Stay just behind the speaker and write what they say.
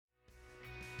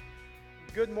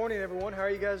Good morning, everyone. How are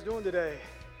you guys doing today?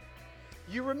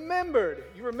 You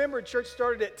remembered church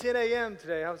started at 10 a.m.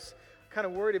 today. I was kind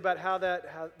of worried about how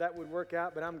that would work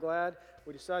out, but I'm glad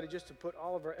we decided just to put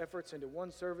all of our efforts into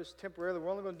one service temporarily. We're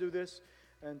only going to do this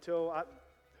until,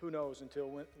 who knows,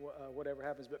 until whatever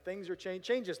happens. But things are changing.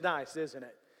 Change is nice, isn't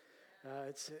it?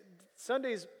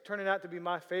 Sunday's turning out to be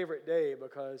my favorite day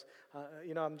because,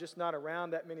 I'm just not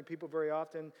around that many people very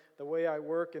often. The way I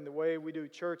work and the way we do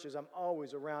church is I'm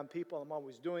always around people. I'm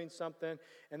always doing something.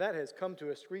 And that has come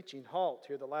to a screeching halt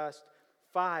here the last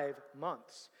 5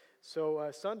 months. So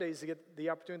Sundays, I get the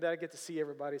opportunity that I get to see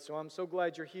everybody. So I'm so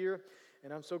glad you're here.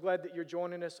 And I'm so glad that you're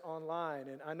joining us online.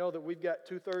 And I know that we've got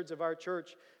 2/3 of our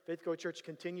church, Faith Co Church,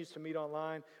 continues to meet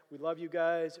online. We love you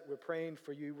guys. We're praying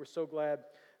for you. We're so glad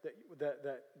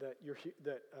that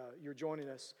you're joining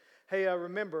us. Hey,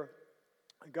 remember,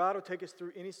 God will take us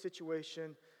through any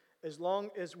situation as long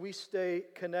as we stay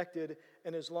connected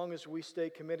and as long as we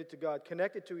stay committed to God,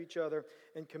 connected to each other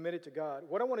and committed to God.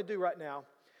 What I want to do right now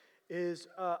is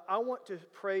I want to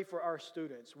pray for our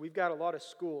students. We've got a lot of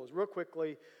schools. Real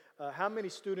quickly, how many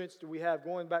students do we have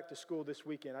going back to school this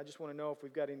weekend? I just want to know if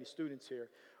we've got any students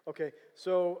here. Okay,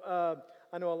 so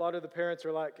I know a lot of the parents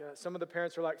are like, some of the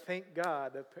parents are like, thank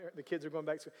God the kids are going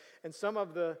back to school. And some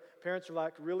of the parents are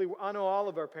like, really, I know all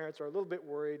of our parents are a little bit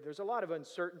worried. There's a lot of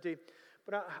uncertainty.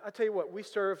 But I tell you what, we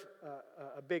serve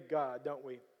a big God, don't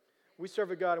we? We serve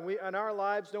a God, and in our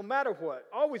lives, no matter what,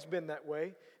 always been that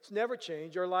way. It's never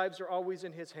changed. Our lives are always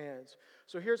in His hands.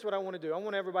 So here's what I want to do. I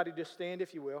want everybody to stand,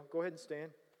 if you will. Go ahead and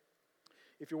stand.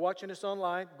 If you're watching us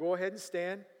online, go ahead and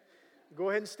stand. Go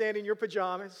ahead and stand in your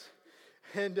pajamas.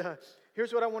 And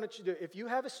here's what I want you to do. If you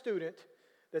have a student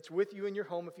that's with you in your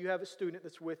home, if you have a student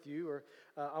that's with you, or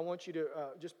I want you to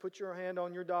just put your hand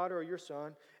on your daughter or your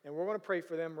son, and we're going to pray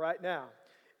for them right now.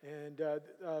 And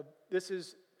this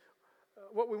is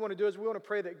what we want to do is we want to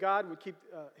pray that God would keep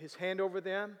His hand over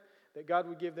them, that God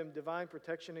would give them divine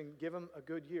protection and give them a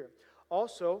good year.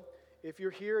 Also, if you're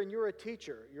here and you're a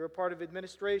teacher, you're a part of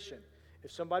administration.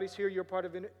 If somebody's here, you're part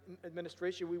of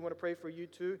administration, we want to pray for you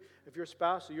too. If your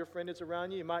spouse or your friend is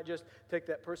around you, you might just take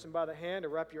that person by the hand or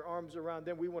wrap your arms around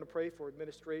them. We want to pray for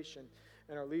administration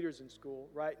and our leaders in school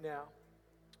right now.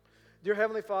 Dear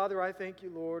Heavenly Father, I thank you,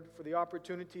 Lord, for the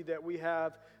opportunity that we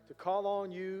have to call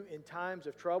on you in times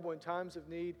of trouble, in times of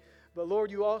need. But Lord,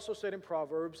 you also said in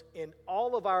Proverbs, in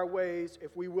all of our ways,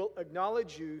 if we will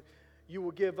acknowledge you, you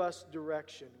will give us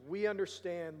direction. We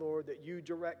understand, Lord, that you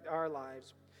direct our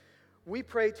lives. We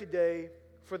pray today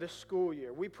for the school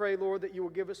year. We pray, Lord, that you will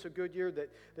give us a good year,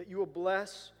 that you will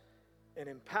bless and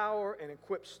empower and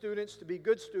equip students to be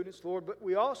good students, Lord. But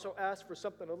we also ask for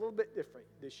something a little bit different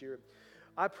this year.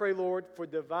 I pray, Lord, for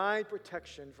divine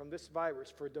protection from this virus,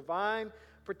 for divine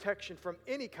protection from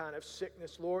any kind of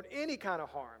sickness, Lord, any kind of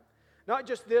harm. Not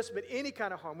just this, but any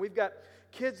kind of harm. We've got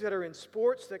kids that are in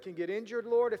sports that can get injured,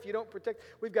 Lord, if you don't protect.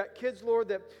 We've got kids, Lord,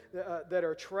 that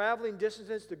are traveling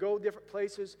distances to go different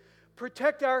places.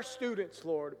 Protect our students,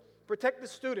 Lord. Protect the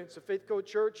students of Faith Co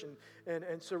Church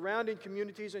and surrounding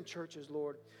communities and churches,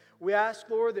 Lord. We ask,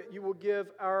 Lord, that you will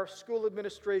give our school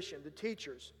administration, the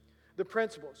teachers, the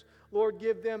principals, Lord,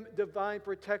 give them divine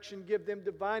protection, give them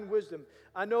divine wisdom.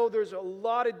 I know there's a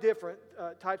lot of different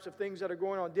types of things that are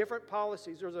going on, different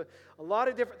policies. There's a lot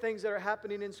of different things that are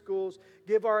happening in schools.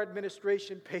 Give our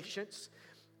administration patience.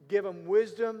 Give them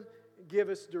wisdom. Give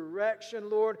us direction,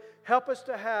 Lord. Help us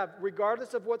to have,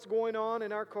 regardless of what's going on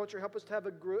in our culture, help us to have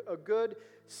a good,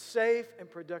 safe, and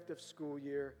productive school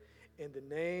year in the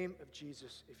name of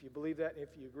Jesus. If you believe that and if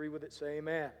you agree with it, say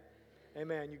amen.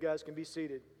 Amen. You guys can be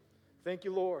seated. Thank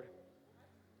you, Lord.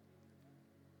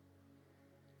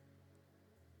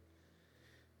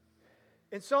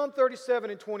 In Psalm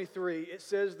 37 and 23, it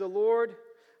says, the Lord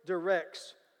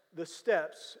directs the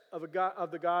steps of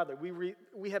the godly.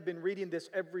 We have been reading this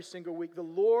every single week. The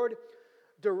Lord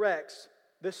directs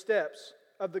the steps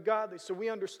of the godly. So we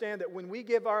understand that when we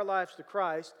give our lives to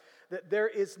Christ, that there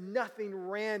is nothing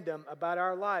random about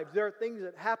our lives. There are things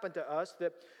that happen to us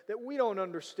that we don't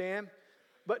understand.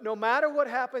 But no matter what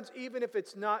happens, even if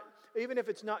it's not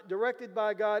directed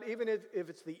by God, even if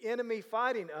it's the enemy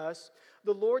fighting us,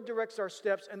 the Lord directs our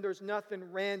steps, and there's nothing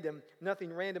random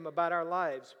about our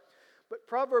lives. But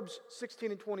Proverbs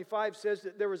 16 and 25 says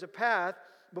that there is a path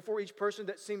before each person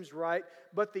that seems right,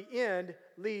 but the end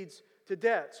leads to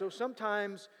death. So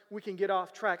sometimes we can get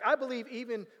off track. I believe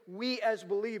even we as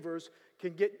believers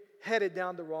can get headed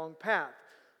down the wrong path.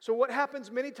 So what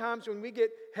happens many times when we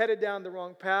get headed down the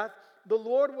wrong path, the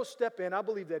Lord will step in. I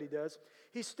believe that He does.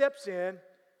 He steps in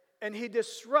and He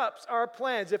disrupts our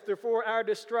plans if they're for our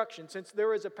destruction. Since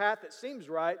there is a path that seems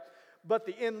right, but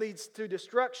the end leads to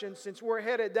destruction, since we're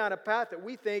headed down a path that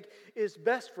we think is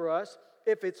best for us.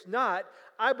 If it's not,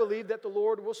 I believe that the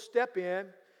Lord will step in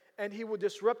and He will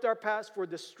disrupt our paths for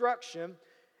destruction,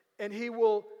 and He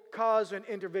will cause an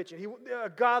intervention, a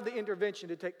godly intervention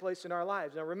to take place in our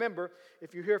lives. Now remember,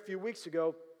 if you're here a few weeks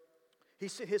ago, He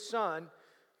sent His Son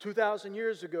 2,000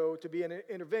 years ago to be an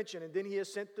intervention, and then He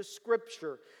has sent the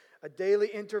Scripture. A daily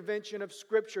intervention of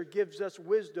Scripture gives us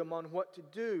wisdom on what to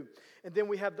do. And then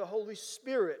we have the Holy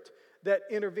Spirit that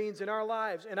intervenes in our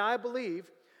lives. And I believe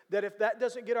that if that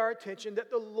doesn't get our attention, that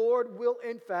the Lord will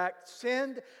in fact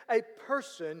send a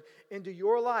person into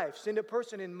your life, send a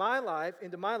person into my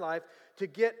life to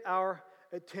get our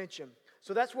attention.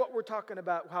 So that's what we're talking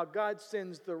about, how God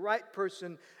sends the right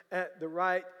person at the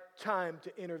right time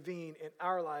to intervene in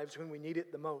our lives when we need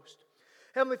it the most.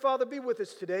 Heavenly Father, be with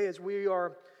us today as we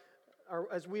are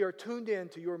tuned in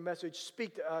to your message.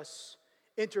 Speak to us,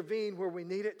 intervene where we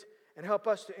need it, and help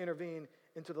us to intervene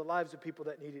into the lives of people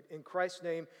that need it. In Christ's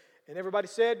name. And everybody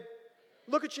said,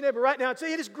 look at your neighbor right now and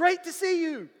say, it is great to see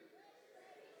you.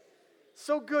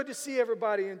 So good to see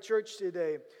everybody in church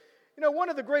today. You know, one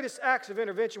of the greatest acts of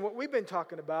intervention, what we've been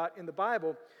talking about in the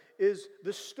Bible, is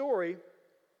the story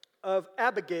of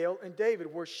Abigail and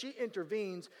David, where she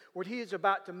intervenes when he is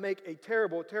about to make a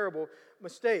terrible, terrible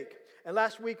mistake. And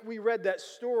last week we read that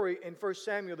story in 1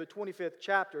 Samuel, the 25th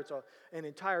chapter. It's an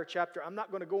entire chapter. I'm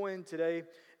not going to go in today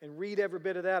and read every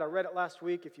bit of that. I read it last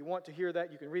week. If you want to hear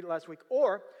that, you can read it last week.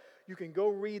 Or you can go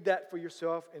read that for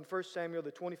yourself in 1 Samuel,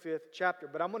 the 25th chapter.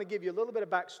 But I'm going to give you a little bit of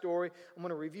backstory. I'm going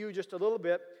to review just a little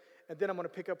bit, and then I'm going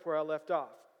to pick up where I left off.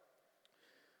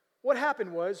 What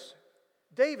happened was,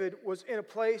 David was in a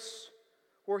place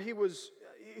where he was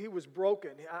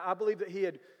broken. I believe that he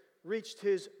had reached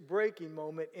his breaking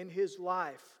moment in his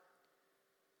life.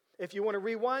 If you want to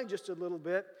rewind just a little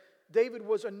bit, David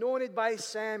was anointed by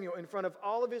Samuel in front of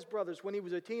all of his brothers when he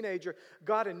was a teenager.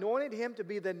 God anointed him to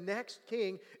be the next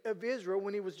king of Israel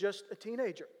when he was just a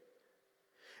teenager.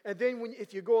 And then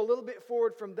if you go a little bit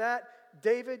forward from that,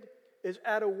 David is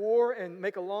at a war, and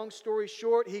make a long story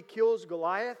short, he kills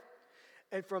Goliath.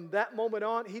 And from that moment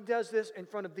on, he does this in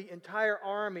front of the entire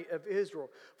army of Israel.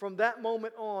 From that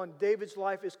moment on, David's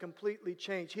life is completely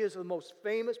changed. He is the most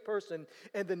famous person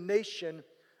in the nation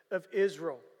of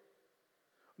Israel.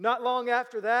 Not long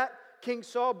after that, King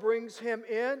Saul brings him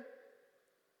in,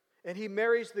 and he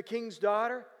marries the king's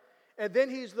daughter. And then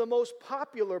he's the most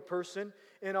popular person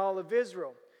in all of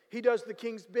Israel. He does the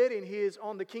king's bidding. He is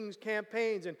on the king's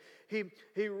campaigns, and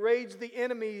he raids the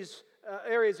enemies'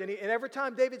 areas. And every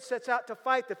time David sets out to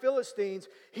fight the Philistines,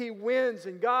 he wins,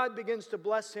 and God begins to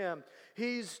bless him.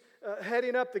 He's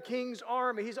heading up the king's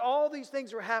army. All these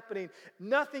things are happening.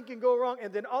 Nothing can go wrong.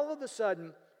 And then all of a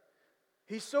sudden,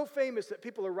 he's so famous that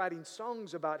people are writing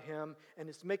songs about him, and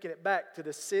it's making it back to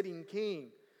the sitting king.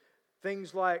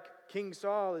 Things like King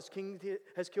Saul has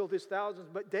killed his thousands,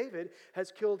 but David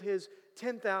has killed his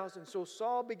 10,000. So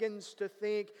Saul begins to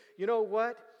think, you know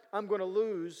what? I'm going to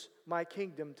lose my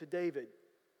kingdom to David.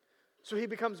 So he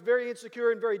becomes very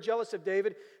insecure and very jealous of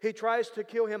David. He tries to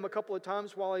kill him a couple of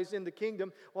times while he's in the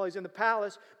kingdom, while he's in the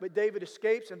palace, but David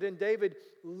escapes, and then David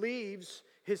leaves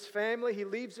his family, he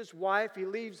leaves his wife, he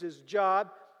leaves his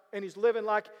job, and he's living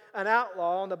like an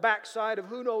outlaw on the backside of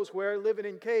who knows where, living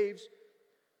in caves.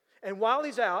 And while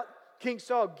he's out, King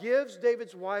Saul gives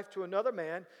David's wife to another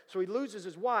man, so he loses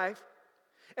his wife.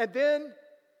 And then,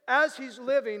 as he's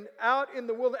living out in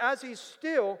the wilderness, as he's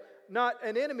still not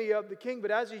an enemy of the king,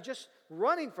 but as he's just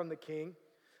running from the king,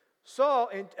 Saul,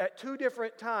 at two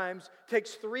different times,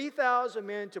 takes 3,000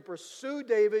 men to pursue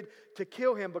David to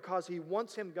kill him because he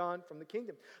wants him gone from the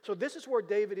kingdom. So this is where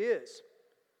David is.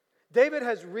 David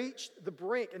has reached the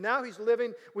brink, and now he's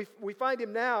living, we find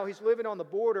him now, he's living on the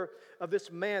border of this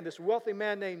man, this wealthy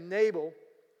man named Nabal.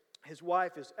 His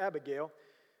wife is Abigail.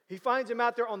 He finds him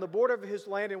out there on the border of his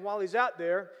land, and while he's out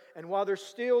there, and while they're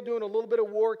still doing a little bit of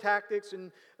war tactics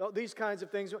and these kinds of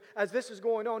things, as this is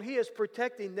going on, he is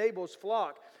protecting Nabal's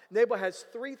flock. Nabal has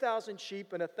 3,000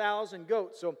 sheep and 1,000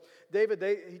 goats. So David,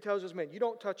 he tells his men, you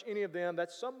don't touch any of them.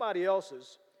 That's somebody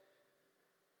else's.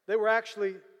 They were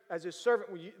actually, as his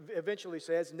servant would eventually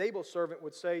say, as Nabal's servant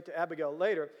would say to Abigail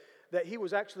later, that he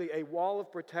was actually a wall of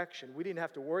protection. We didn't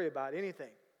have to worry about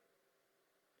anything.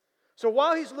 So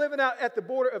while he's living out at the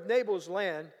border of Nabal's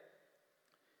land,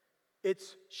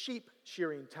 it's sheep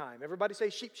shearing time. Everybody say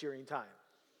sheep shearing time.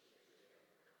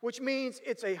 Which means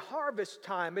it's a harvest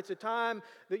time. It's a time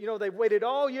that, they've waited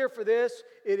all year for this.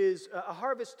 It is a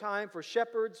harvest time for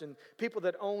shepherds and people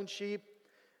that own sheep.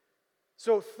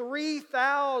 So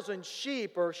 3,000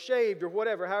 sheep are shaved or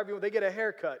whatever, however they get a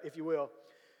haircut, if you will.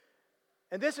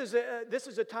 And this is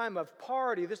a time of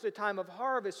party. This is a time of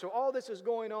harvest. So all this is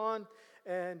going on,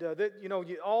 and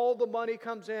all the money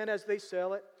comes in as they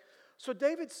sell it. So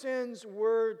David sends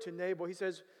word to Nabal. He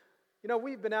says,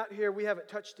 we've been out here. We haven't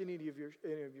touched any of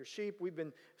your sheep. We've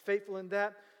been faithful in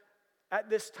that. At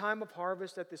this time of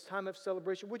harvest, at this time of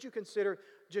celebration, would you consider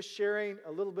just sharing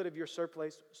a little bit of your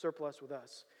surplus with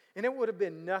us? And it would have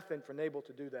been nothing for Nabal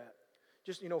to do that.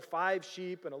 Just, 5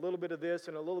 sheep and a little bit of this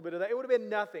and a little bit of that. It would have been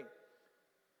nothing.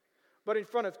 But in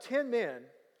front of 10 men,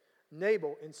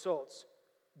 Nabal insults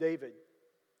David.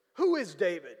 Who is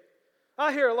David?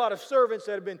 I hear a lot of servants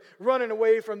that have been running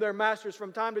away from their masters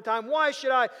from time to time. Why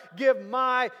should I give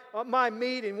my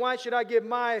meat, and why should I give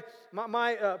my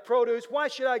produce? Why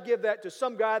should I give that to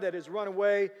some guy that has run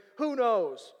away? Who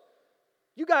knows?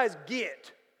 You guys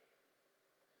get.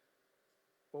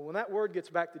 Well, when that word gets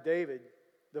back to David,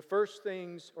 the first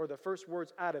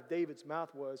words out of David's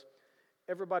mouth was,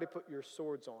 everybody put your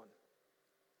swords on.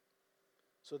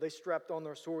 So they strapped on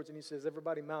their swords, and he says,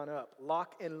 everybody mount up,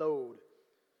 lock and load.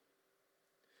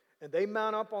 And they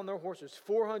mount up on their horses,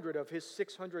 400 of his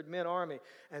 600-man army,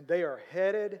 and they are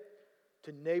headed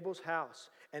to Nabal's house.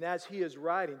 And as he is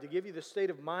riding, to give you the state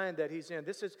of mind that he's in,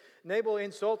 Nabal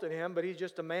insulted him, but he's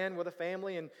just a man with a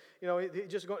family, and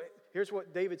here's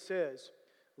what David says.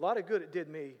 A lot of good it did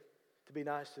me to be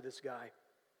nice to this guy.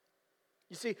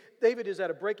 You see, David is at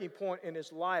a breaking point in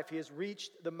his life. He has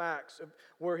reached the max of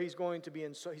where he's not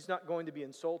going to be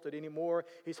insulted anymore.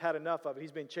 He's had enough of it.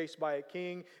 He's been chased by a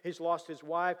king. He's lost his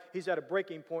wife. He's at a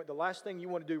breaking point. The last thing you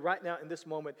want to do right now in this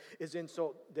moment is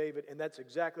insult David, and that's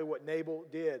exactly what Nabal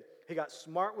did. He got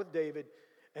smart with David,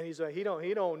 and he's like, he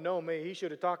don't know me. He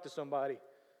should have talked to somebody.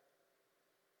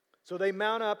 So they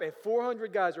mount up, and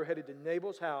 400 guys are headed to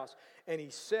Nabal's house, and he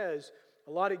says,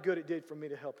 a lot of good it did for me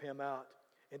to help him out.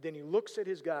 And then he looks at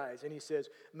his guys and he says,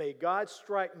 may God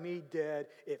strike me dead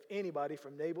if anybody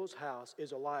from Nabal's house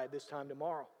is alive this time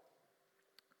tomorrow.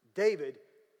 David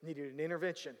needed an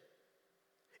intervention.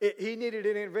 He needed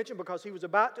an intervention because he was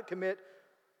about to commit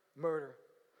murder.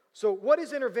 So what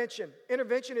is intervention?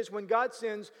 Intervention is when God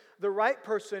sends the right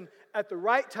person at the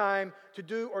right time to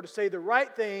do or to say the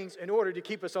right things in order to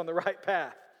keep us on the right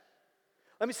path.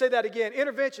 Let me say that again.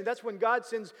 Intervention, that's when God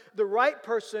sends the right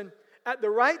person at the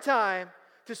right time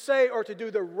to say or to do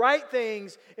the right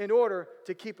things in order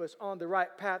to keep us on the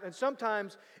right path. And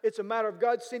sometimes it's a matter of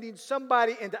God sending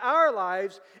somebody into our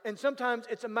lives, and sometimes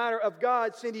it's a matter of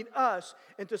God sending us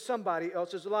into somebody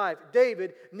else's life.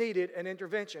 David needed an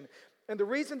intervention. And the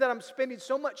reason that I'm spending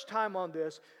so much time on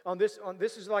this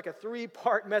is like a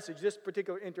 3-part message, this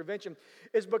particular intervention,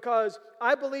 is because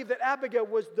I believe that Abigail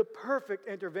was the perfect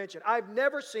intervention. I've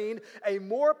never seen a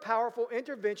more powerful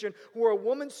intervention where a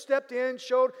woman stepped in,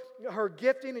 showed her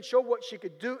gifting, and showed what she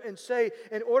could do and say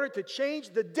in order to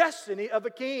change the destiny of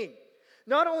a king.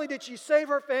 Not only did she save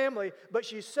her family, but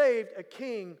she saved a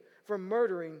king from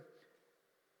murdering,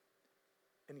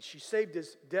 and she saved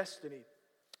his destiny.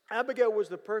 Abigail was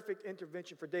the perfect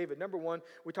intervention for David. Number one,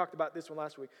 we talked about this one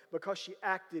last week, because she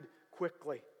acted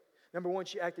quickly. Number one,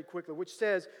 she acted quickly, which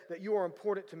says that you are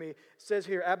important to me. It says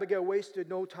here, Abigail wasted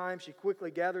no time. She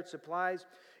quickly gathered supplies.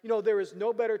 There is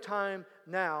no better time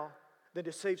now than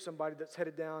to save somebody that's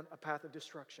headed down a path of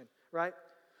destruction, right?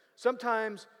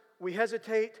 Sometimes we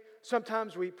hesitate.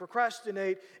 Sometimes we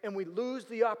procrastinate, and we lose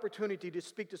the opportunity to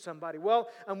speak to somebody. Well,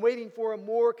 I'm waiting for a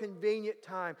more convenient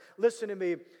time. Listen to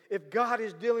me. If God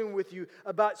is dealing with you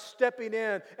about stepping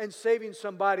in and saving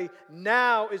somebody,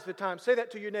 now is the time. Say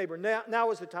that to your neighbor. Now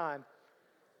is the time.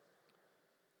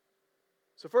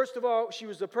 So first of all, she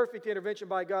was the perfect intervention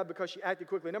by God because she acted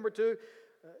quickly. Number two,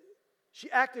 she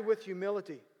acted with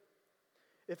humility.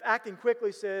 If acting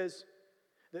quickly says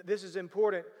that this is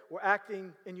important, or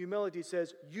acting in humility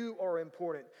says you are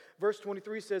important. Verse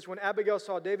 23 says, when Abigail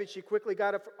saw David, she quickly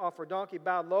got off her donkey,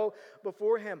 bowed low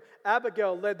before him.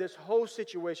 Abigail led this whole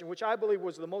situation, which I believe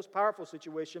was the most powerful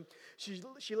situation.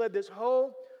 She led this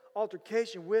whole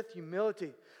altercation with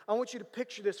humility. I want you to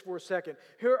picture this for a second.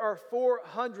 Here are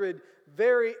 400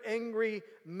 very angry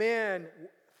men,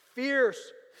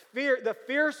 the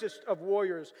fiercest of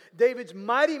warriors. David's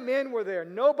mighty men were there.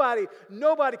 Nobody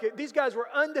could. These guys were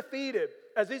undefeated.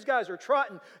 As these guys are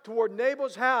trotting toward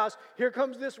Nabal's house, here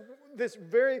comes this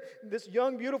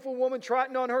young, beautiful woman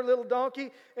trotting on her little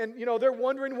donkey, and they're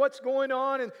wondering what's going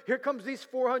on. And here comes these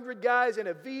 400 guys in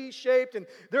a V-shaped, and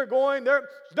they're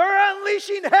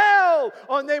unleashing hell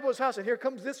on Nabal's house. And here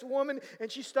comes this woman, and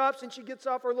she stops and she gets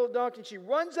off her little donkey, and she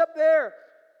runs up there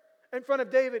in front of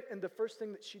David. And the first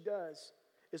thing that she does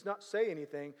is not say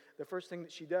anything. The first thing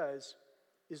that she does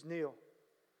is kneel.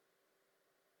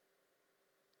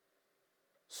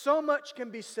 So much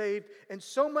can be saved and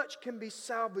so much can be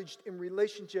salvaged in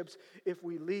relationships if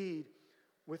we lead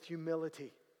with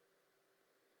humility.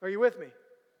 Are you with me?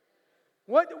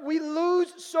 What we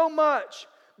lose so much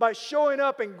by showing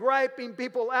up and griping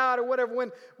people out or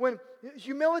whatever when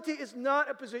humility is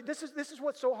not a position. This is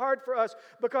what's so hard for us,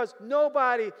 because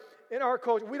nobody in our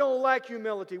culture, we don't like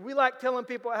humility. We like telling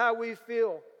people how we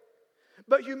feel.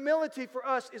 But humility for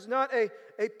us is not a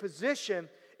position.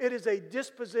 It is a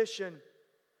disposition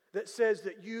that says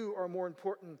that you are more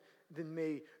important than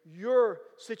me. Your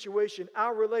situation,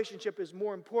 our relationship is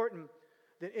more important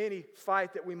than any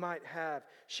fight that we might have.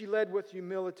 She led with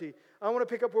humility. I want to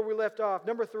pick up where we left off.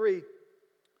 Number 3,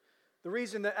 the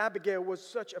reason that Abigail was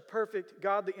such a perfect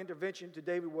godly intervention to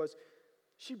David was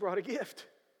she brought a gift.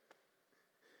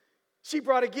 She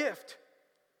brought a gift.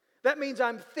 That means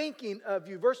I'm thinking of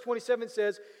you. Verse 27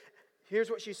 says, here's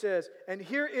what she says, and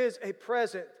here is a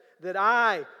present that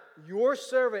I, your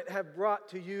servant, have brought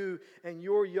to you and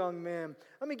your young men.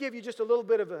 Let me give you just a little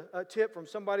bit of a tip from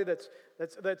somebody that's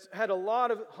had a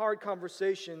lot of hard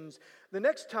conversations. The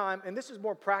next time, and this is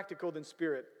more practical than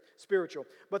spiritual,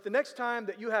 but the next time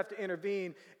that you have to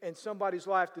intervene in somebody's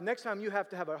life, the next time you have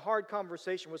to have a hard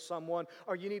conversation with someone,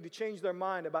 or you need to change their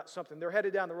mind about something, they're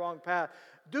headed down the wrong path,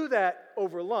 do that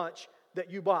over lunch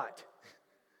that you bought.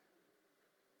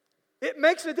 It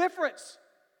makes a difference.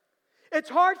 It's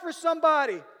hard for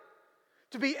somebody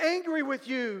to be angry with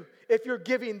you if you're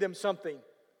giving them something.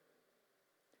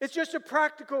 It's just a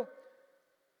practical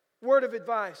word of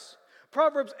advice.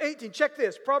 Proverbs 18, check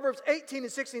this. Proverbs 18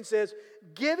 and 16 says,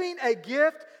 giving a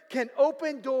gift can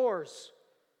open doors.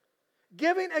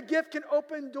 Giving a gift can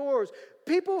open doors.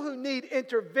 People who need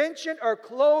intervention are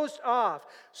closed off.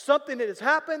 Something that has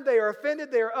happened, they are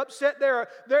offended, they are upset,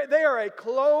 they are a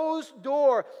closed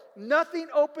door. Nothing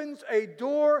opens a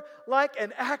door like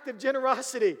an act of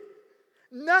generosity.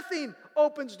 Nothing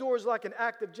opens doors like an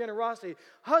act of generosity.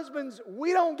 Husbands,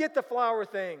 we don't get the flower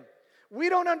thing. We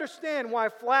don't understand why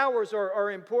flowers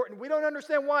are important. We don't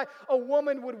understand why a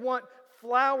woman would want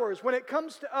flowers. When it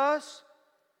comes to us,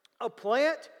 a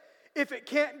plant, if it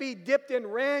can't be dipped in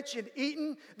ranch and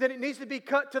eaten, then it needs to be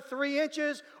cut to 3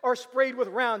 inches or sprayed with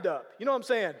Roundup. You know what I'm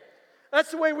saying?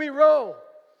 That's the way we roll.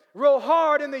 Roll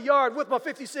hard in the yard with my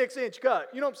 56-inch cut.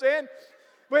 You know what I'm saying?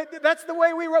 But that's the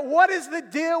way we roll. What is the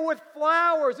deal with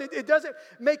flowers? It doesn't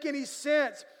make any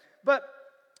sense.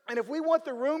 And if we want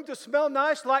the room to smell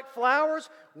nice like flowers,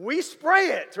 we spray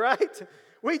it, right?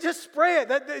 We just spray it.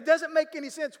 It doesn't make any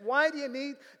sense. Why do you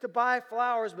need to buy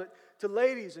flowers? But to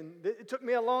ladies, and it took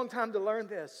me a long time to learn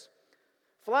this,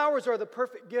 flowers are the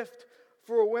perfect gift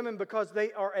for a woman because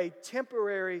they are a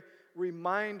temporary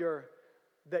reminder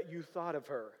that you thought of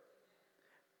her.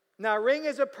 Now, a ring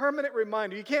is a permanent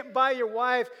reminder. You can't buy your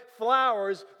wife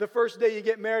flowers the first day you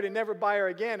get married and never buy her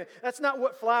again. That's not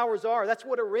what flowers are. That's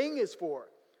what a ring is for.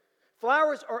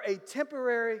 Flowers are a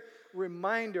temporary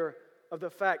reminder of the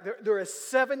fact. They're a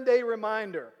 7-day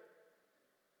reminder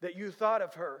that you thought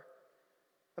of her.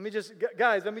 Let me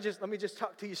just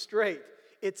talk to you straight.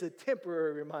 It's a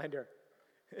temporary reminder.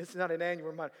 It's not an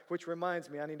annual reminder, which reminds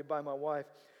me I need to buy my wife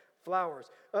flowers.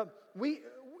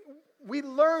 We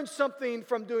learned something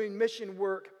from doing mission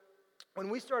work. When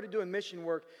we started doing mission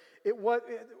work,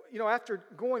 after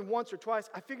going once or twice,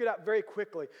 I figured out very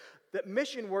quickly that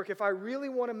mission work, if I really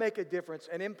want to make a difference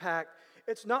and impact,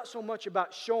 it's not so much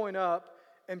about showing up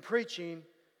and preaching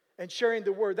and sharing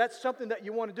the word. That's something that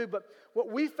you want to do. But what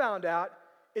we found out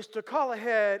is to call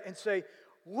ahead and say,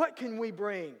 what can we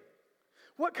bring?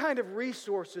 What kind of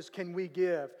resources can we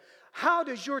give? How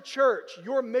does your church,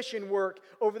 your mission work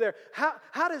over there,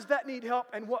 how does that need help,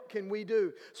 and what can we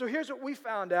do? So here's what we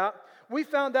found out. We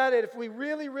found out that if we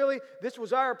really, this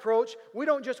was our approach, we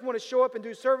don't just want to show up and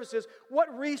do services.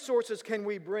 What resources can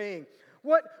we bring?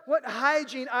 What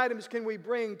hygiene items can we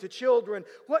bring to children?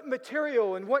 What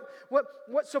material and what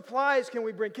supplies can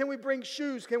we bring? Can we bring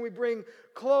shoes? Can we bring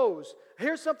clothes?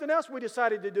 Here's something else we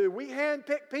decided to do. We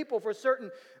handpicked people for certain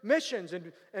missions,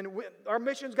 and our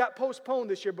missions got postponed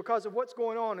this year because of what's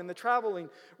going on and the traveling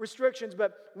restrictions,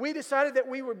 but we decided that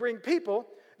we would bring people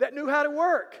that knew how to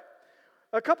work.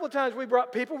 A couple of times we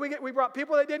brought people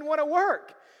that didn't want to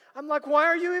work. I'm like,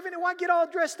 why get all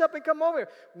dressed up and come over here?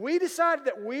 We decided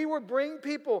that we would bring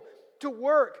people to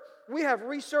work. We have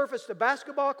resurfaced a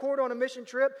basketball court on a mission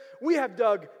trip. We have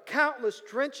dug countless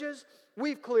trenches.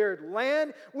 We've cleared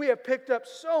land. We have picked up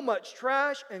so much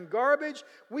trash and garbage.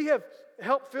 We have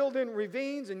helped fill in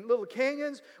ravines and little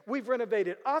canyons. We've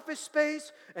renovated office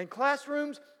space and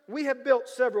classrooms. We have built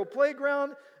several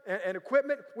playground and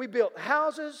equipment. We built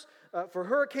houses for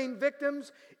hurricane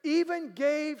victims, even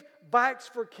gave bikes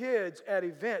for kids at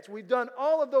events. We've done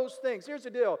all of those things. Here's the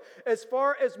deal. As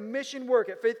far as mission work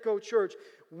at Faith Co Church,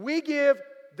 we give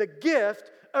the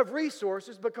gift of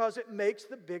resources because it makes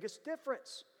the biggest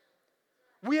difference.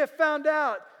 We have found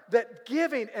out that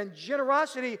giving and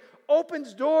generosity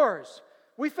opens doors.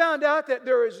 We found out that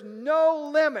there is no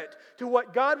limit to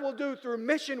what God will do through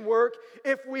mission work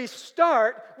if we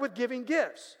start with giving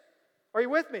gifts. Are you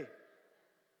with me?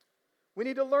 We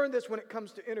need to learn this when it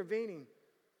comes to intervening.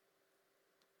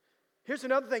 Here's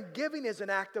another thing. Giving is an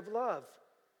act of love.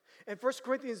 In 1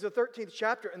 Corinthians, the 13th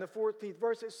chapter and the 14th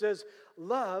verse, it says,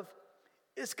 love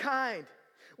is kind.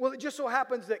 Well, it just so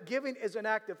happens that giving is an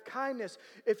act of kindness.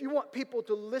 If you want people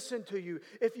to listen to you,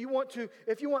 if you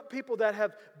want people that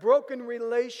have broken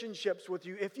relationships with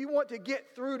you, if you want to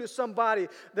get through to somebody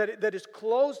that is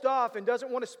closed off and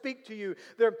doesn't want to speak to you,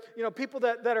 there people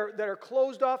that are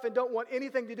closed off and don't want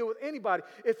anything to do with anybody.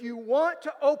 If you want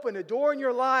to open a door in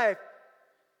your life,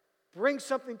 bring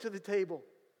something to the table.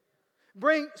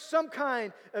 Bring some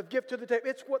kind of gift to the table.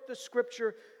 It's what the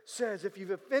Scripture says. If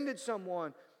you've offended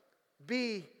someone,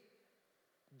 be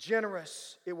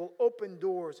generous. It will open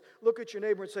doors. Look at your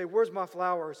neighbor and say, "Where's my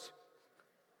flowers?"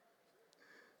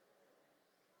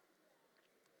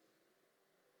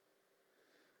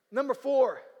 Number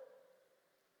 4,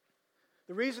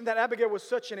 the reason that Abigail was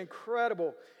such an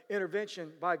incredible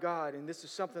intervention by God, and this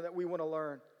is something that we want to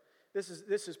learn. This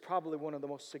is probably one of the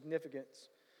most significant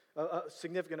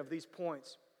of these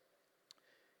points,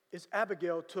 is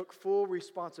Abigail took full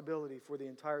responsibility for the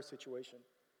entire situation.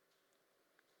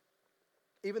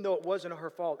 Even though it wasn't her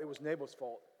fault, it was Nabal's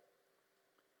fault.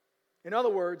 In other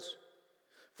words,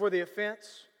 for the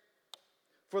offense,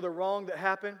 for the wrong that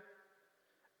happened,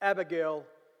 Abigail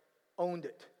owned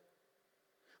it.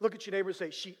 Look at your neighbor and say,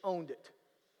 she owned it.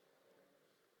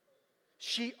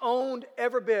 She owned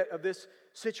every bit of this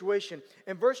situation.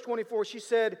 In verse 24, she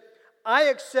said, I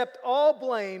accept all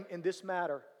blame in this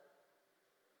matter.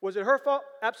 Was it her fault?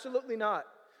 Absolutely not.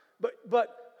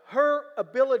 But her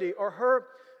ability or her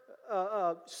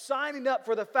signing up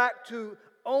for the fact to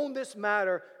own this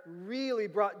matter really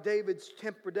brought David's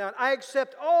temper down. I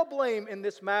accept all blame in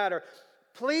this matter.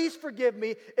 Please forgive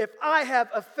me if I have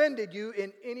offended you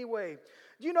in any way.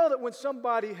 Do you know that when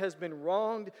somebody has been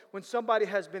wronged, when somebody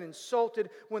has been insulted,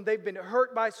 when they've been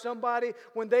hurt by somebody,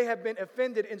 when they have been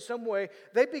offended in some way,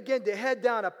 they begin to head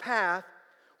down a path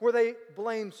where they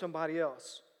blame somebody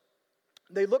else.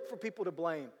 They look for people to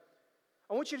blame.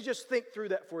 I want you to just think through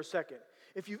that for a second.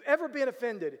 If you've ever been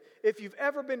offended, if you've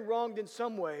ever been wronged in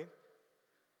some way,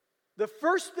 the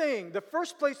first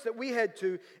place that we head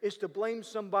to is to blame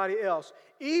somebody else.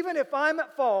 Even if I'm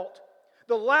at fault,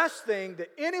 the last thing that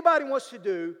anybody wants to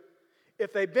do,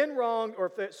 if they've been wronged or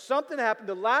if something happened,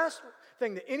 the last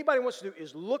thing that anybody wants to do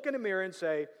is look in the mirror and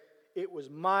say, it was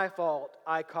my fault,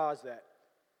 I caused that.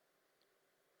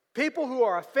 People who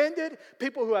are offended,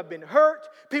 people who have been hurt,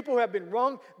 people who have been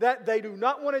wronged, that they do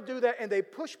not want to do that, and they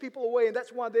push people away, and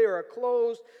that's why they are a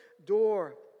closed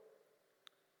door.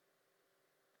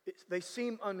 They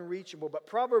seem unreachable, but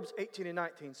Proverbs 18 and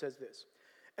 19 says this,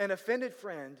 an offended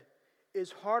friend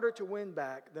is harder to win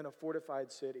back than a fortified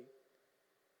city.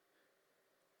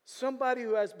 Somebody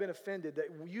who has been offended,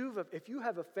 if you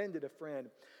have offended a friend,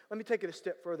 let me take it a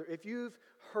step further. If you've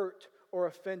hurt or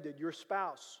offended your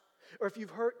spouse, or if you've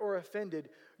hurt or offended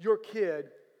your kid,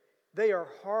 they are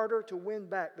harder to win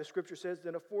back, the Scripture says,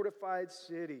 than a fortified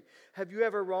city. Have you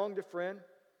ever wronged a friend?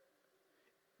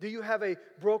 Do you have a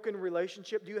broken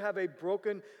relationship? Do you have a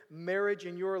broken marriage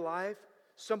in your life?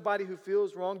 Somebody who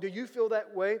feels wrong? Do you feel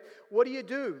that way? What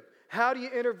do? How do you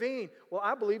intervene? Well,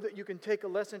 I believe that you can take a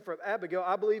lesson from Abigail.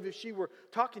 I believe if she were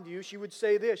talking to you, she would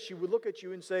say this. She would look at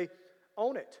you and say,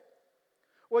 own it.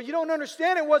 Well, you don't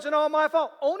understand. It wasn't all my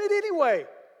fault. Own it anyway.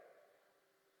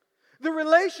 The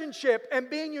relationship and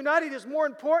being united is more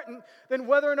important than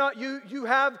whether or not you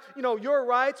have, your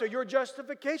rights or your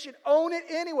justification. Own it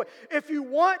anyway. If you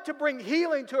want to bring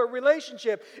healing to a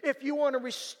relationship, if you want to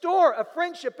restore a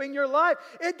friendship in your life,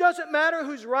 it doesn't matter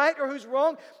who's right or who's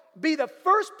wrong. Be the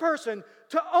first person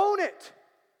to own it.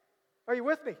 Are you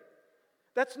with me?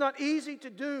 That's not easy to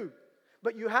do,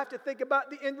 but you have to think about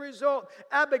the end result.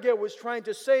 Abigail was trying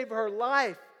to save her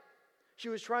life. She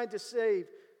was trying to save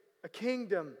a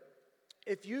kingdom.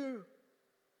 If you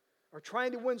or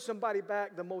trying to win somebody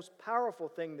back, the most powerful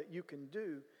thing that you can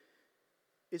do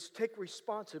is take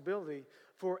responsibility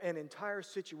for an entire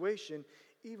situation,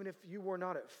 even if you were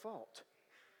not at fault.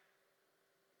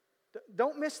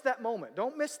 Don't miss that moment.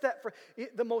 Don't miss that.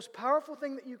 The most powerful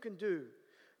thing that you can do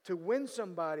to win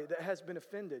somebody that has been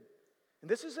offended, and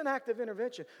this is an act of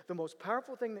intervention, the most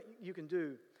powerful thing that you can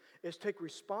do is take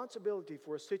responsibility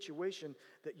for a situation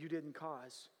that you didn't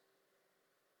cause.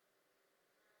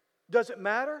 Does it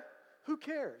matter? Who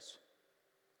cares?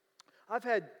 I've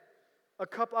had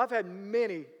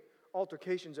many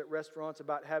altercations at restaurants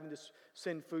about having to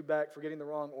send food back for getting the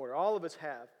wrong order. All of us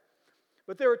have.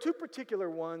 But there are two particular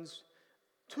ones,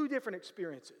 two different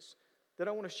experiences that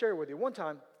I want to share with you. One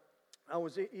time, I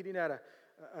was eating at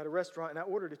a restaurant, and I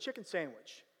ordered a chicken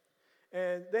sandwich.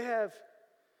 And they have,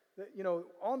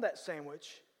 on that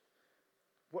sandwich,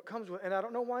 what comes with, and I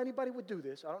don't know why anybody would do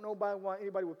this. I don't know why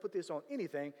anybody would put this on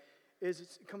anything, is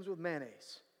it comes with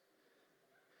mayonnaise.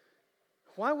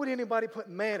 Why would anybody put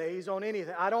mayonnaise on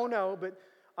anything? I don't know, but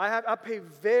I pay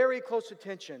very close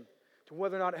attention to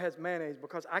whether or not it has mayonnaise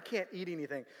because I can't eat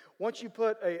anything. Once you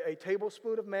put a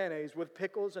tablespoon of mayonnaise with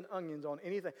pickles and onions on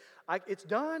anything, it's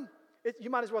done. You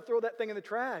might as well throw that thing in the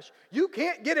trash. You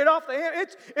can't get it off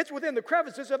it's within the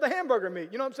crevices of the hamburger meat.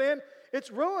 You know what I'm saying?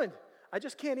 It's ruined. I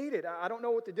just can't eat it. I don't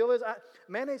know what the deal is.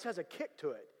 Mayonnaise has a kick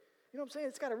to it. You know what I'm saying?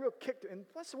 It's got a real kick to it, and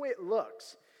that's the way it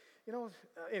looks.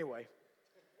 Anyway,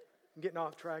 I'm getting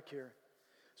off track here.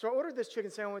 So I ordered this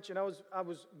chicken sandwich, and I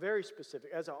was very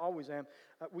specific, as I always am.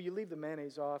 Will you leave the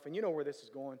mayonnaise off? And you know where this is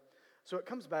going. So it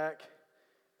comes back,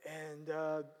 and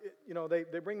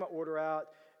they bring my order out,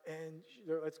 and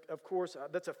of course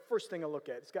that's the first thing I look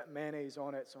at. It's got mayonnaise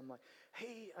on it, so I'm like,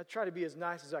 hey, I try to be as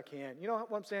nice as I can. You know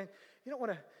what I'm saying? You don't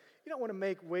want to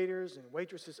make waiters and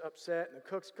waitresses upset and the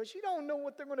cooks because you don't know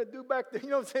what they're going to do back there. You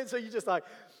know what I'm saying? So you just like,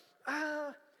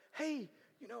 hey,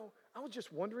 I was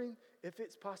just wondering if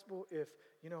it's possible if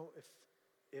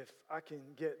I can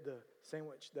get the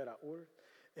sandwich that I ordered.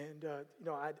 And,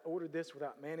 I ordered this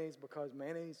without mayonnaise because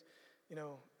mayonnaise,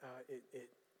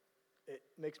 it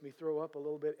makes me throw up a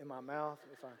little bit in my mouth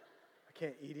if I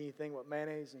can't eat anything with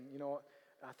mayonnaise. And,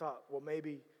 I thought, well,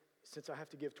 maybe since I have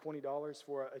to give $20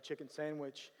 for a chicken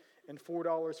sandwich and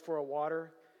 $4 for a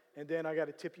water, and then I got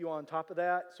to tip you on top of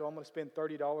that, so I'm going to spend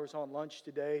 $30 on lunch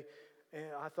today. And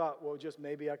I thought, well, just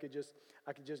maybe I could just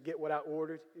get what I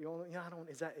ordered.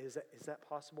 Is that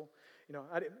possible?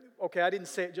 I didn't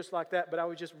say it just like that, but I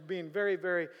was just being very,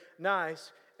 very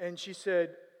nice. And she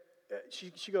said,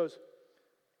 she goes,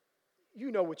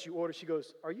 you know what you ordered. She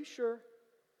goes, are you sure?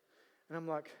 And I'm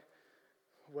like,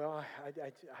 well,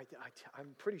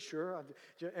 I'm pretty sure.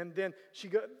 And then she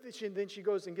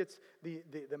goes and gets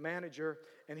the manager,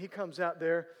 and he comes out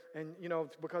there, and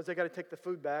because they got to take the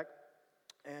food back.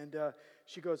 And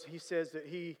he says that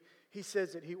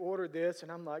he ordered this,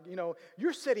 and I'm like,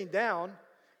 you're sitting down,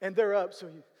 and they're up, so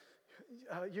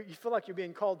you feel like you're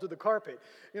being called to the carpet,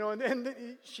 And then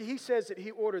he says that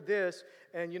he ordered this,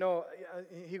 and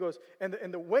he goes, and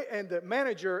the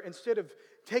manager, instead of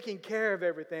taking care of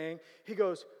everything, he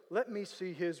goes, let me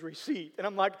see his receipt. And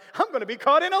I'm like, I'm going to be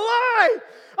caught in a lie.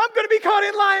 I'm going to be caught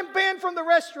in lie and banned from the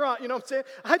restaurant. You know what I'm saying?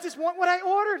 I just want what I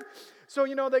ordered. So,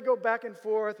 they go back and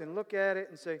forth and look at it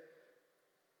and say,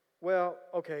 well,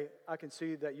 okay, I can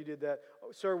see that you did that.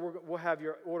 Oh, sir, we'll have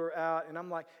your order out. And I'm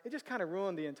like, it just kind of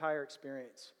ruined the entire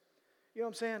experience. You know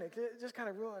what I'm saying? It just kind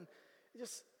of ruined.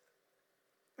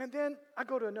 And then I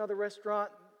go to another restaurant.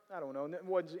 I don't know, it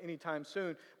wasn't anytime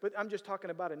soon, but I'm just talking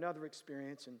about another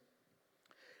experience.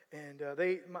 And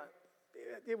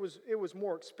it was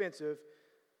more expensive,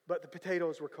 but the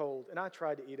potatoes were cold, and I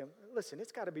tried to eat them. Listen,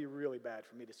 it's got to be really bad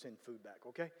for me to send food back,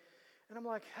 okay? And I'm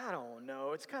like, I don't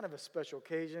know. It's kind of a special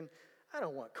occasion. I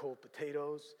don't want cold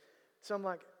potatoes. So I'm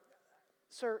like,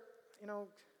 sir,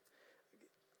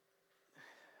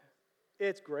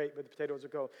 it's great, but the potatoes are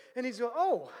cold. And he's going,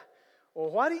 oh, well,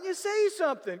 why didn't you say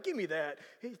something? Give me that.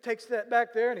 He takes that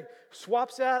back there and he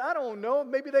swaps out. I don't know.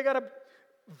 Maybe they got a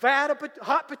vat of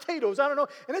hot potatoes. I don't know.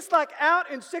 And it's like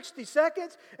out in 60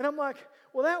 seconds. And I'm like,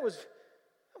 well, that was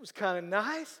kind of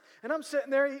nice. And I'm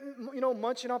sitting there eating,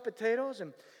 munching on potatoes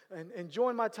and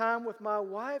enjoying my time with my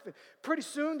wife. And pretty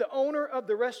soon the owner of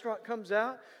the restaurant comes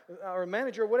out, or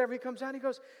manager or whatever, he comes out and he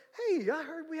goes, hey, I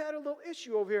heard we had a little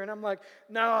issue over here. And I'm like,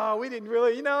 no, we didn't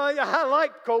really, I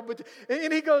like cold potatoes.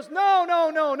 And he goes,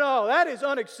 no, that is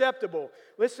unacceptable.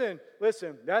 Listen,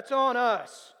 that's on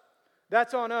us.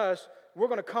 That's on us. We're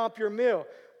going to comp your meal.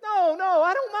 No,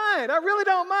 I don't mind. I really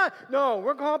don't mind. No,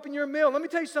 we're comping your meal. Let me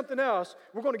tell you something else.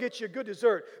 We're going to get you a good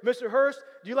dessert. Mr. Hurst,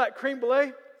 do you like creme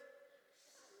brulee?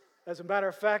 As a matter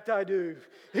of fact, I do.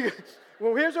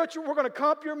 Well, here's what we're going to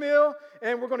comp your meal,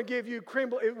 and we're going to give you cream.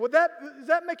 Does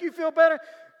that make you feel better?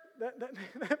 That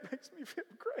makes me feel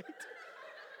great.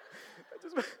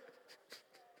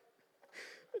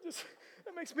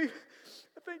 That makes me,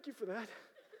 thank you for that.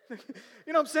 You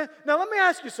know what I'm saying? Now, let me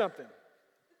ask you something.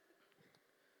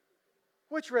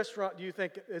 Which restaurant do you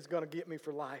think is going to get me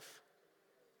for life?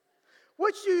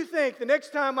 Which do you think the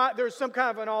next time there's some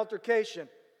kind of an altercation?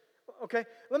 Okay,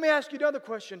 let me ask you another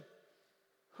question.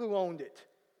 Who owned it?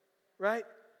 Right?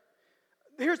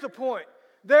 Here's the point.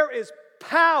 There is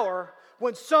power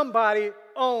when somebody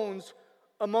owns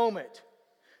a moment.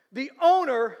 The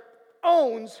owner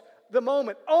owns the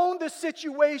moment. Own the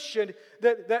situation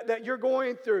that you're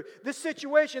going through. This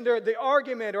situation, the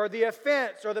argument or the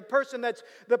offense or the person.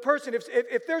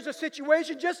 If there's a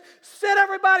situation, just sit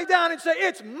everybody down and say,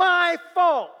 it's my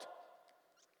fault.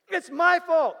 It's my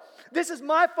fault. This is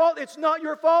my fault. It's not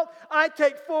your fault.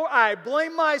 I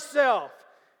blame myself.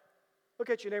 Look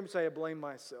at your neighbor and say, I blame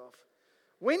myself.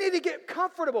 We need to get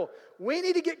comfortable. We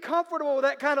need to get comfortable with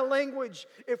that kind of language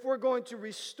if we're going to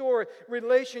restore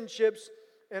relationships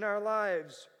in our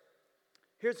lives.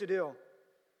 Here's the deal.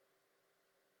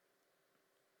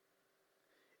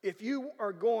 If you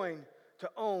are going to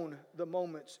own the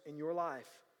moments in your life,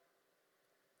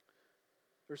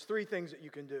 there's 3 things that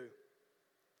you can do.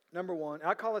 Number 1,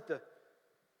 I call it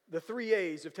the 3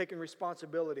 A's of taking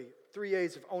responsibility. 3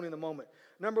 A's of owning the moment.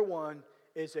 Number 1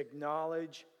 is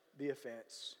acknowledge the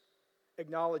offense.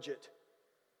 Acknowledge it.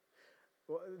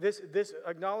 This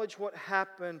acknowledge what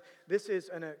happened. This is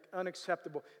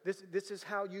unacceptable. This is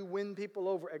how you win people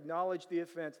over. Acknowledge the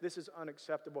offense. This is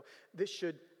unacceptable. This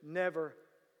should never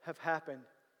have happened.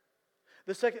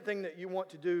 The second thing that you want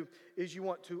to do is you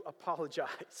want to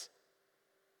apologize.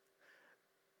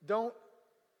 Don't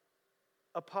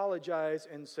apologize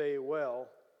and say, well.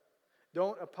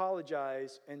 Don't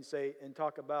apologize and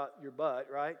talk about your butt,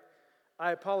 right?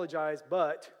 I apologize,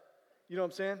 but, you know what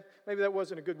I'm saying? Maybe that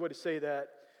wasn't a good way to say that.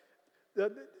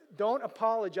 Don't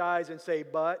apologize and say,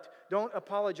 but. Don't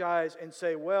apologize and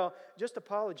say, well. Just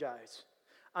apologize.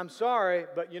 I'm sorry,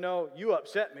 but you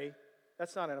upset me.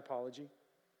 That's not an apology.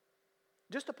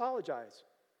 Just apologize.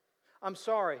 I'm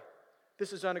sorry.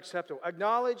 This is unacceptable.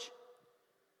 Acknowledge,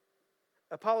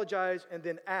 apologize, and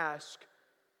then ask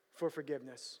for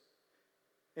forgiveness.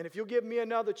 And if you'll give me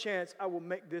another chance, I will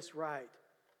make this right.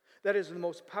 That is the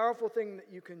most powerful thing that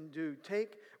you can do.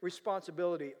 Take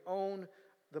responsibility. Own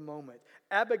the moment.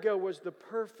 Abigail was the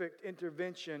perfect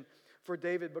intervention for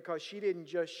David because she didn't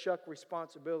just shuck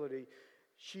responsibility.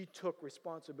 She took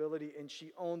responsibility and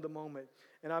she owned the moment.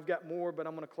 And I've got more, but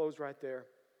I'm going to close right there.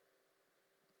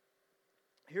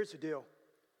 Here's the deal.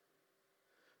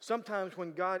 Sometimes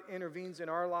when God intervenes in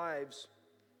our lives,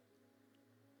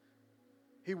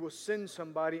 He will send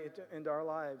somebody into our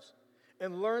lives.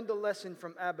 And learn the lesson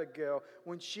from Abigail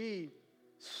when she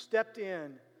stepped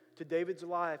in to David's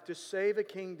life to save a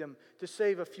kingdom, to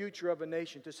save a future of a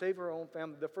nation, to save her own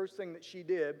family. The first thing that she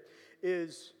did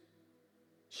is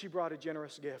she brought a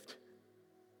generous gift.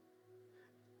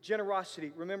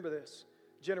 Generosity, remember this,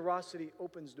 generosity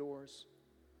opens doors.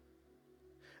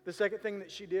 The second thing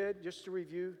that she did, just to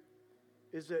review,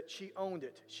 is that she owned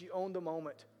it. She owned the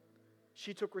moment.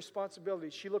 She took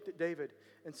responsibility. She looked at David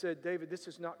and said, David, this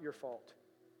is not your fault.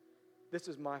 This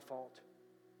is my fault.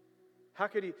 How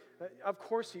could he? Of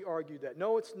course he argued that.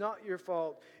 No, it's not your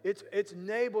fault. It's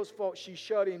Nabal's fault. She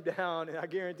shut him down, and I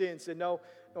guarantee, and said, no,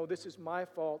 this is my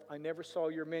fault. I never saw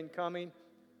your men coming.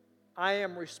 I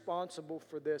am responsible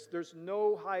for this. There's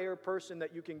no higher person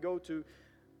that you can go to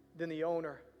than the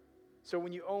owner. So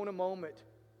when you own a moment,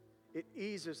 it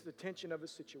eases the tension of a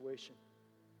situation.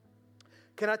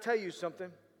 Can I tell you something?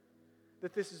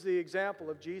 That this is the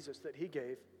example of Jesus that He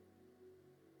gave.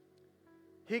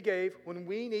 He gave, when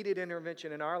we needed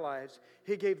intervention in our lives,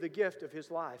 He gave the gift of His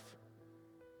life.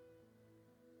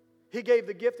 He gave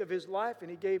the gift of His life and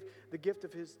He gave the gift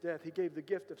of His death. He gave the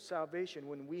gift of salvation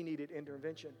when we needed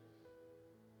intervention.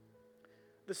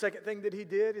 The second thing that He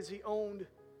did is He owned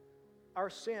our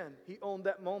sin. He owned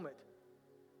that moment.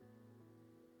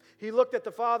 He looked at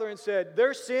the Father and said,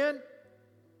 their sin,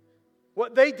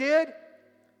 what they did,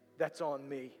 that's on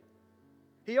me.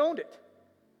 He owned it.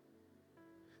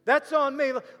 That's on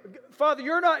me. Father,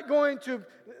 you're not going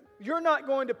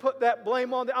to put that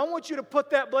blame on them. I want you to put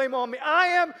that blame on me. I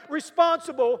am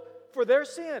responsible for their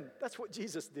sin. That's what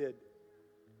Jesus did.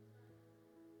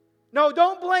 No,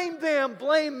 don't blame them.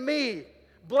 Blame me.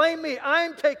 Blame me.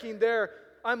 I'm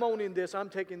owning this. I'm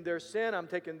taking their sin. I'm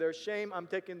taking their shame. I'm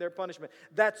taking their punishment.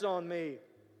 That's on me.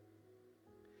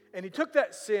 And He took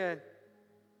that sin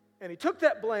and He took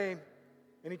that blame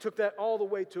And He took that all the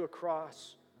way to a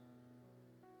cross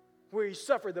where He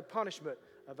suffered the punishment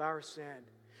of our sin.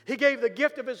 He gave the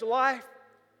gift of His life,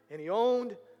 and He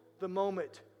owned the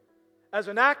moment as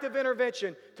an act of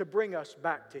intervention to bring us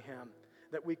back to Him,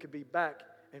 that we could be back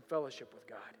in fellowship with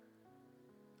God.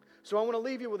 So I want to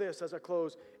leave you with this as I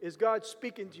close. Is God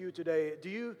speaking to you today? Do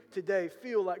you today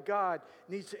feel like God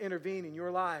needs to intervene in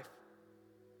your life?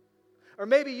 Or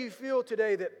maybe you feel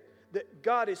today that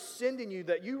God is sending you,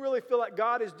 that you really feel like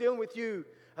God is dealing with you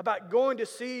about going to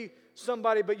see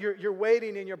somebody, but you're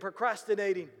waiting and you're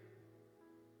procrastinating.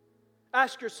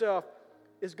 Ask yourself,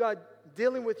 is God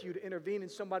dealing with you to intervene in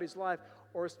somebody's life,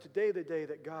 or is today the day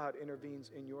that God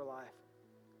intervenes in your life?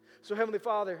 So Heavenly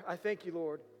Father, I thank you,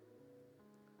 Lord,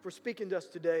 for speaking to us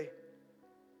today.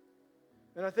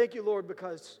 And I thank you, Lord,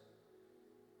 because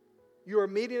you are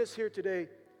meeting us here today,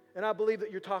 and I believe that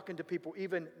you're talking to people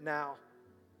even now.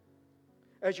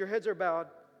 As your heads are bowed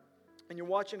and you're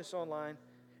watching us online,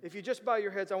 if you just bow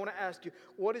your heads, I want to ask you,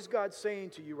 what is God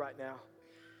saying to you right now?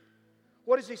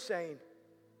 What is He saying?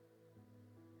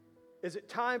 Is it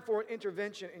time for an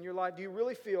intervention in your life? Do you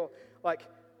really feel like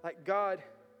God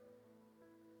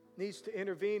needs to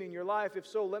intervene in your life? If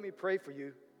so, let me pray for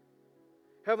you.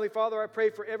 Heavenly Father, I pray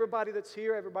for everybody that's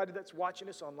here, everybody that's watching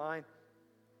us online.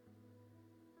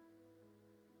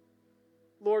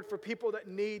 Lord, for people that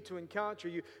need to encounter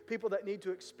you, people that need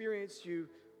to experience you,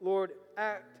 Lord,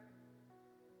 act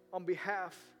on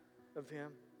behalf of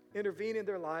Him. Intervene in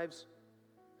their lives.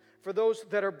 For those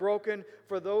that are broken,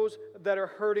 for those that are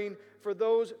hurting, for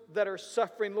those that are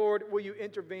suffering, Lord, will you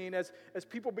intervene as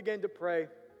people begin to pray?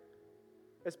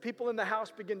 As people in the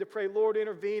house begin to pray, Lord,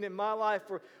 intervene in my life.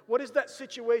 For what is that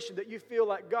situation that you feel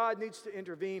like God needs to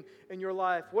intervene in your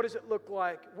life? What does it look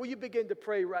like? Will you begin to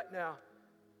pray right now?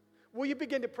 Will you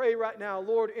begin to pray right now?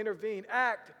 Lord, intervene.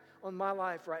 Act on my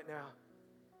life right now.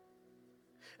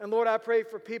 And Lord, I pray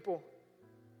for people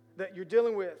that you're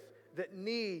dealing with that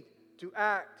need to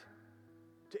act,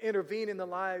 to intervene in the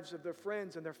lives of their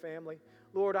friends and their family.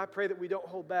 Lord, I pray that we don't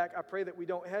hold back. I pray that we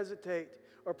don't hesitate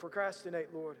or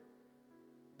procrastinate, Lord,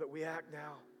 but we act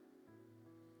now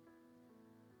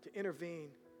to intervene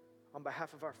on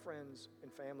behalf of our friends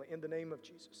and family in the name of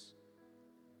Jesus.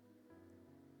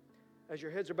 As your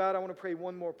heads are bowed, I want to pray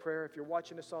one more prayer. If you're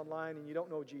watching us online and you don't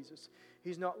know Jesus,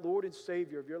 He's not Lord and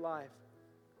Savior of your life.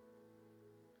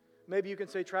 Maybe you can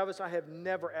say, Travis, I have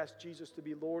never asked Jesus to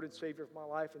be Lord and Savior of my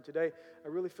life, and today I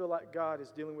really feel like God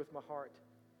is dealing with my heart.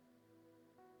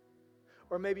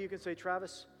 Or maybe you can say,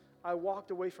 Travis, I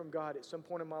walked away from God at some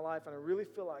point in my life, and I really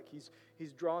feel like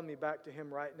He's drawing me back to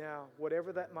Him right now,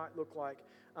 whatever that might look like.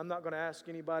 I'm not going to ask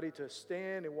anybody to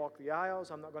stand and walk the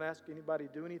aisles. I'm not going to ask anybody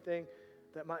to do anything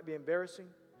that might be embarrassing.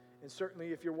 And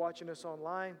certainly if you're watching us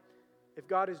online, if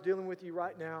God is dealing with you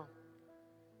right now,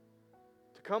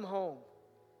 to come home,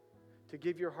 to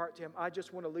give your heart to Him, I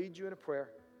just want to lead you in a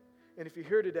prayer. And if you're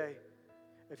here today,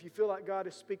 if you feel like God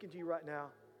is speaking to you right now,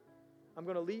 I'm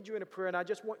going to lead you in a prayer, and I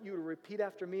just want you to repeat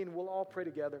after me, and we'll all pray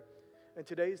together. And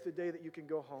today's the day that you can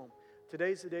go home.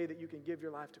 Today's the day that you can give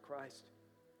your life to Christ.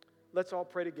 Let's all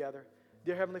pray together.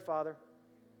 Dear Heavenly Father,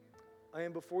 I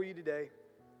am before you today,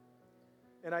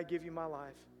 and I give you my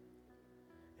life.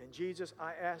 And Jesus,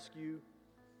 I ask you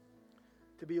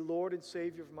to be Lord and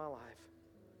Savior of my life.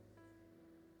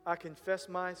 I confess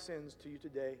my sins to you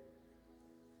today,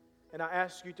 and I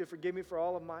ask you to forgive me for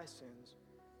all of my sins.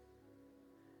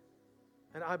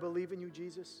 And I believe in you,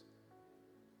 Jesus,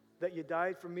 that you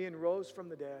died for me and rose from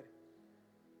the dead.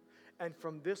 And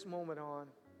from this moment on,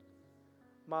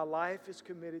 my life is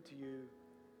committed to you.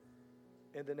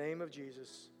 In the name of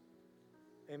Jesus,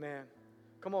 amen.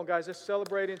 Come on, guys, let's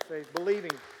celebrate in faith,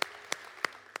 believing